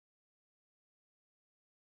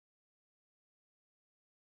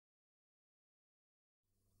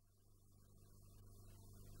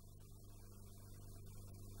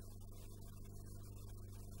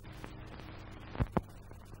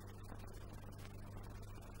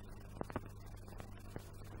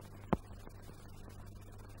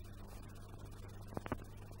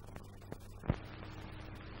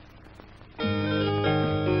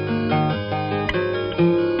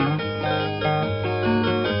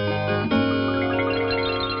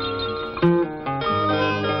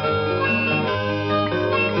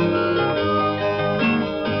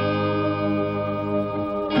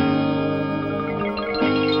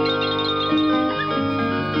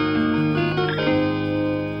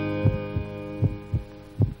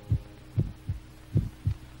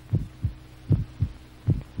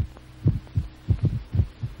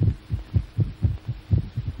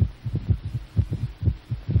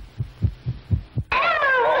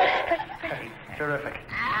Terrific.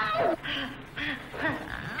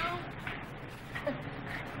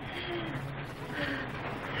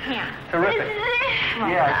 Here. Terrific.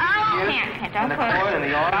 Yeah, you Here, and the cord and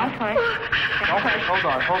the arm. Don't push. Okay, hold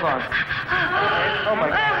on. Oh my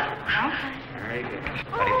God. Don't push. Very good.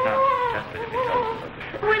 But it's not just a difficult.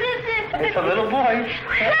 What is this? It's a little boy.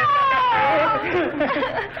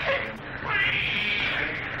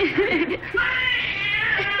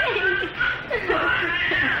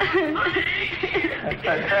 That's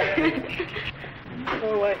fantastic.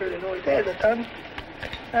 Oh, I heard a noise. There's a ton.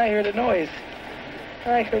 I heard a noise.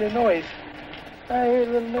 I heard a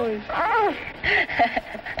little noise. Oh.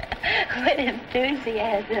 What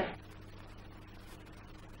enthusiasm.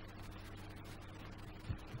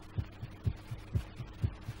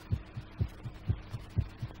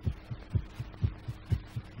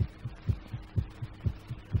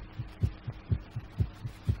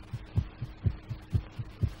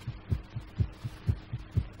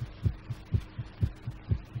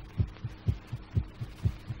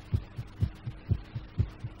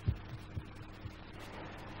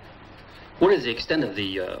 What is the extent of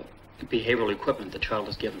the behavioral equipment the child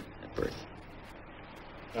is given at birth?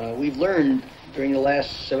 We've learned during the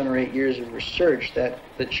last 7 or 8 years of research that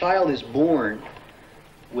the child is born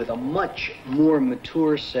with a much more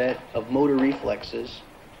mature set of motor reflexes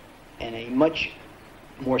and a much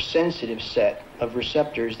more sensitive set of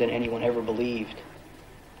receptors than anyone ever believed.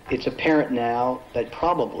 It's apparent now that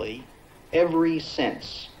probably every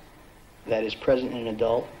sense that is present in an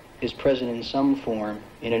adult is present in some form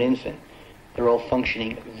in an infant. They're all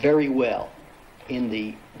functioning very well in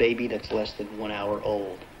the baby that's less than 1 hour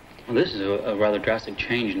old. Well, this is a rather drastic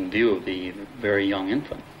change in view of the very young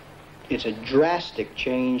infant. It's a drastic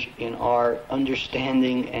change in our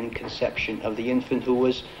understanding and conception of the infant, who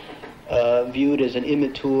was viewed as an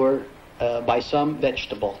immature by some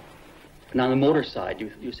vegetable. And on the motor side,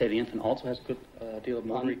 you say the infant also has a good deal of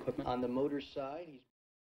motor equipment? On the motor side, he's